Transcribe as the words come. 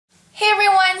Hey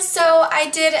everyone, so I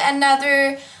did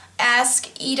another Ask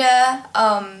Ida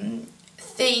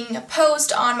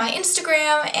post on my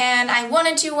Instagram, and I want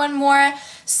to do one more.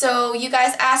 So you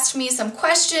guys asked me some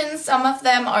questions. Some of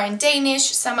them are in Danish,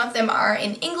 some of them are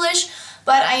in English,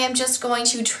 but I am just going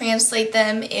to translate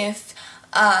them if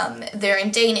they're in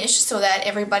Danish so that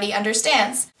everybody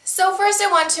understands. So first I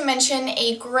want to mention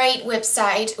a great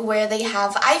website where they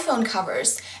have iPhone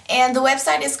covers, and the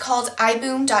website is called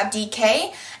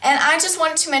Iboom.dk, and I just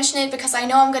wanted to mention it because I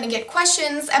know I'm going to get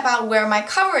questions about where my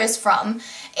cover is from.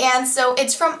 And so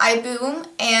it's from Iboom,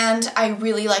 and I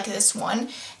really like this one.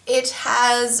 It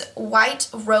has white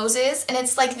roses, and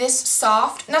it's like this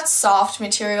soft, not soft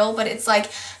material, but it's like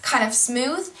kind of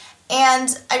smooth.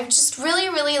 And I just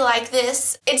really like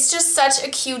this. It's just such a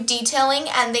cute detailing,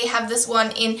 and they have this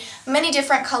one in many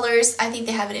different colors. I think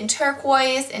they have it in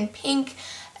turquoise and pink,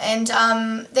 and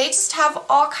they just have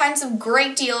all kinds of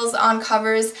great deals on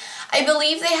covers. I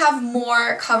believe they have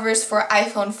more covers for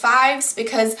iPhone 5s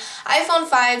because iPhone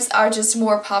 5s are just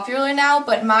more popular now,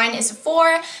 but mine is a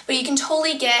 4, but you can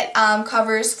totally get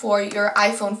covers for your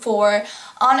iPhone 4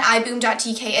 on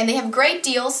iboom.dk, and they have great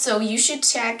deals, so you should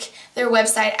check their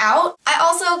website out. I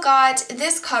also got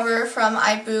this cover from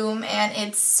Iboom, and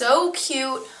it's so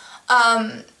cute.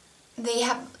 They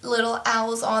have little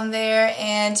owls on there,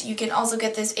 and you can also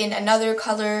get this in another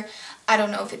color. I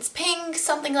don't know if it's pink,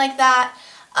 something like that.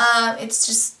 It's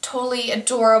just totally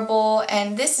adorable,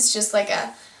 and this is just like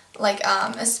a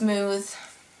smooth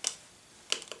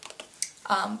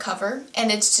cover,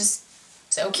 and it's just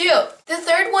so cute. The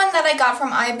third one that I got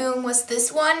from Iboom was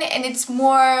this one, and it's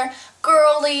more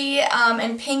girly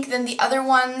and pink than the other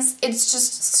ones. It's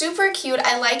just super cute.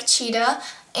 I like cheetah,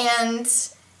 and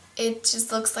it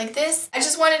just looks like this. I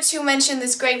just wanted to mention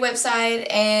this great website,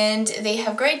 and they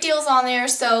have great deals on there,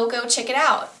 so go check it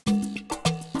out.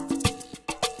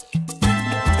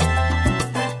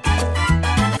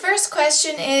 The first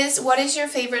question is, what is your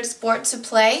favorite sport to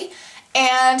play?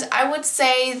 And I would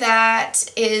say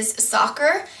that is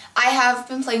soccer. I have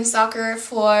been playing soccer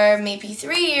for maybe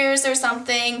 3 years or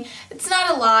something. It's not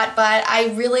a lot, but I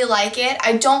really like it.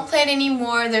 I don't play it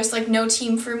anymore. There's like no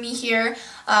team for me here,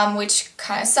 which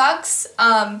kind of sucks,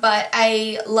 but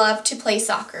I love to play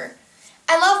soccer.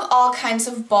 I love all kinds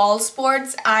of ball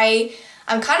sports.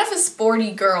 I'm kind of a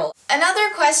sporty girl. Another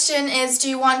question is, do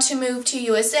you want to move to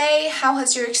USA? How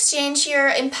has your exchange year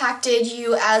impacted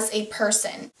you as a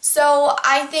person? So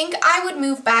I think I would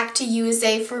move back to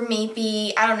USA for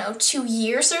maybe, I don't know, 2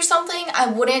 years or something. I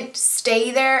wouldn't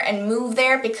stay there and move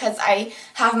there because I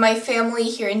have my family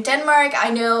here in Denmark.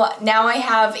 I know now I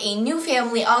have a new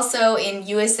family also in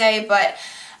USA, but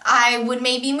I would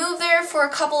maybe move there for a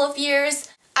couple of years.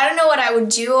 I don't know what I would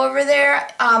do over there.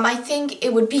 I think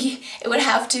it would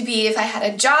have to be if I had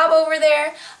a job over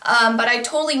there, but I'd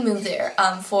totally move there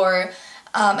for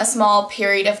a small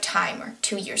period of time, or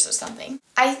 2 years or something.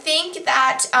 I think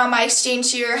that my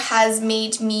exchange year has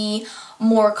made me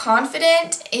more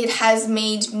confident. It has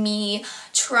made me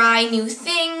try new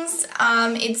things.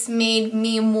 It's made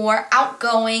me more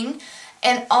outgoing,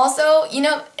 and also, you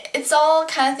know, it's all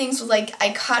kind of things with, like,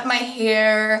 I cut my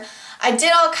hair. I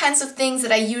did all kinds of things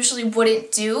that I usually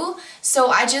wouldn't do, so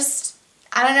I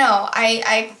don't know,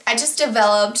 I just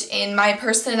developed in my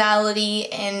personality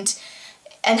and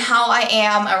how I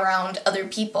am around other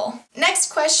people.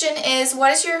 Next question is,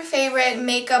 what is your favorite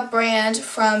makeup brand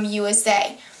from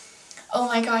USA? Oh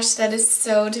my gosh, that is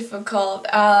so difficult.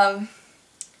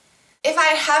 If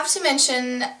I have to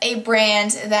mention a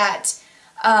brand that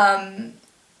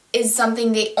is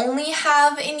something they only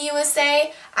have in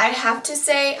USA, I'd have to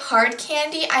say Hard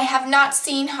Candy. I have not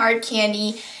seen Hard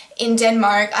Candy in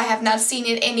Denmark. I have not seen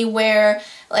it anywhere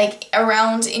like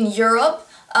around in Europe.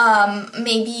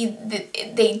 Maybe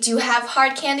they do have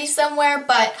Hard Candy somewhere,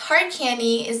 but Hard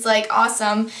Candy is like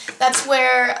awesome. That's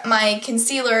where my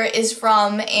concealer is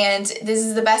from, and this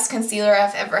is the best concealer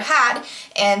I've ever had,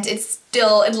 and it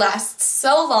lasts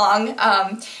so long,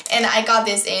 and I got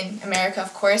this in America,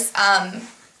 of course.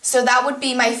 So that would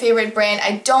be my favorite brand.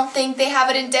 I don't think they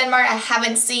have it in Denmark. I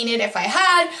haven't seen it. If I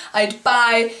had, I'd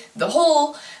buy the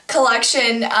whole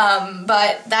collection,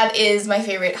 but that is my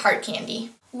favorite Hard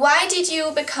Candy. Why did you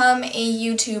become a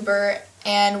YouTuber,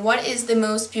 and what is the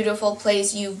most beautiful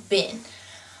place you've been?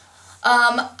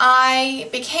 I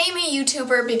became a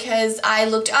YouTuber because I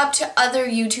looked up to other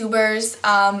YouTubers,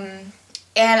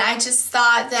 and I just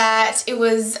thought that it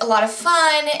was a lot of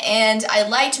fun, and I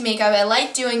liked makeup, I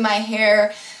liked doing my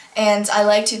hair, and I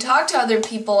like to talk to other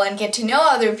people and get to know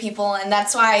other people, and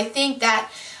that's why I think that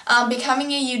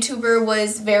becoming a YouTuber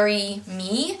was very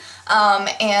me,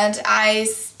 and I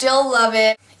still love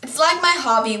it. It's it's like my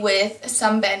hobby with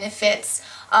some benefits,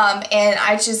 and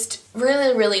I just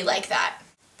really like that.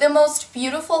 The most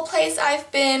beautiful place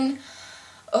I've been,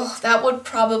 oh, that would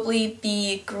probably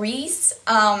be Greece.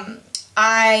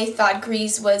 I thought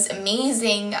Greece was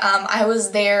amazing. I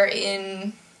was there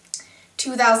in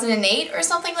 2008 or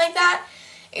something like that.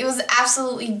 It was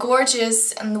absolutely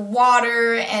gorgeous, and the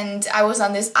water, and I was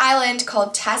on this island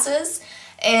called Tassos,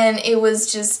 and it was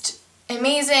just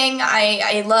amazing.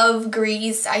 I love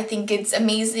Greece. I think it's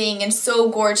amazing and so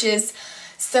gorgeous.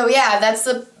 So yeah, that's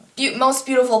the most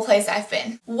beautiful place I've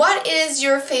been. What is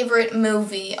your favorite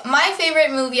movie? My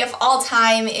favorite movie of all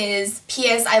time is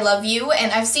P.S. I Love You,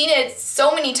 and I've seen it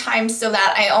so many times so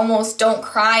that I almost don't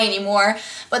cry anymore,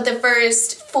 but the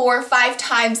first 4 or 5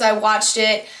 times I watched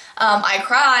it, I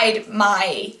cried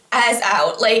my ass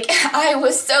out. Like, I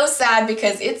was so sad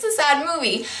because it's a sad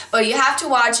movie, but you have to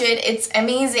watch it. It's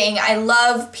amazing. I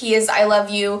love P.S. I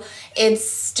Love You.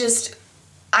 It's just,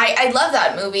 I love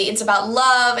that movie. It's about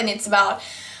love, and it's about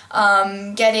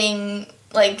getting,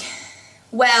 like,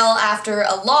 well after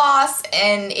a loss,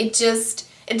 and it's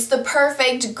the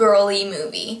perfect girly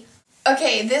movie.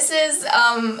 Okay, this is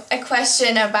a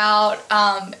question about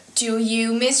do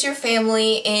you miss your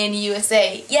family in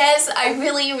USA? Yes, I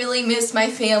really miss my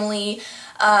family,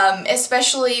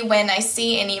 especially when I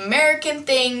see any American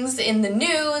things in the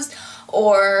news,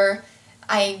 or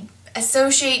I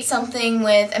associate something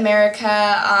with America.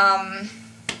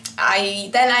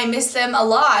 I miss them a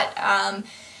lot.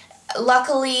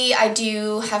 Luckily, I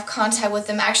do have contact with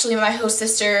them. Actually, my host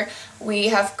sister, we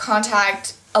have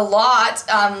contact a lot.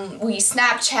 We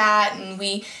Snapchat and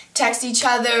we text each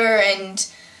other, and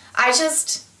I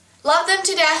just love them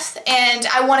to death, and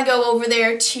I want to go over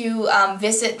there to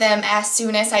visit them as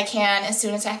soon as I can, as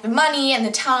soon as I have the money and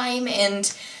the time,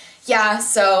 and yeah,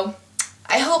 so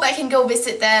I hope I can go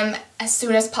visit them as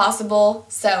soon as possible,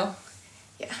 so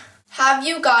yeah. Have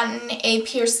you gotten a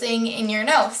piercing in your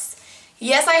nose?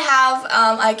 Yes, I have.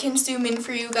 I can zoom in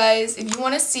for you guys if you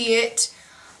want to see it.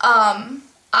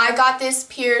 I got this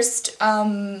pierced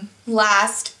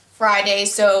last Friday,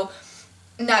 so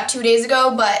not 2 days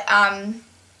ago, but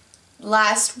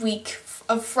last week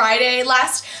of Friday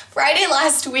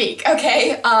last week,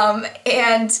 okay?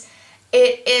 And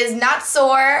it is not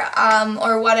sore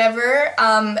or whatever.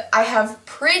 I have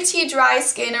pretty dry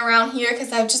skin around here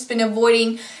because I've just been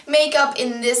avoiding makeup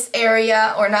in this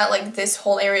area, or not like this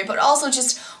whole area, but also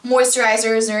just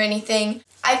moisturizers or anything.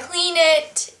 I clean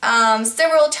it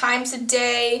several times a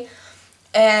day,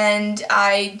 and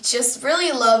I just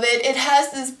really love it. It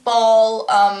has this ball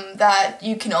that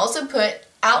you can also put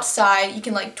outside. You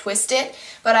can like twist it,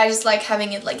 but I just like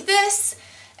having it like this,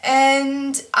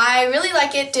 and I really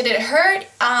like it. Did it hurt?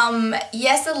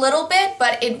 Yes, a little bit,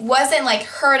 but it wasn't like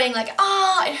hurting like,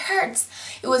 ah, it hurts.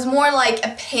 It was more like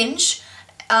a pinch,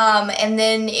 and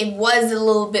then it was a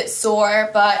little bit sore,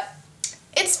 but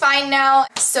it's fine now.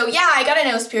 So yeah, I got a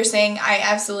nose piercing. I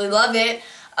absolutely love it.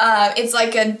 It's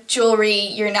like a jewelry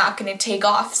you're not gonna take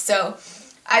off, so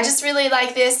I just really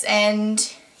like this, and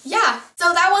yeah.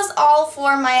 So that was all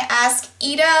for my Ask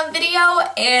Ida video,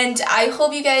 and I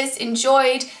hope you guys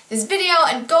enjoyed this video,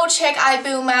 and go check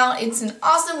Iboom out. It's an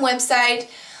awesome website,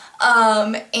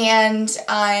 and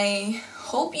I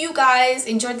hope you guys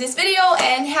enjoyed this video,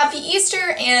 and happy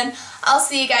Easter, and I'll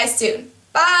see you guys soon.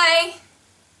 Bye!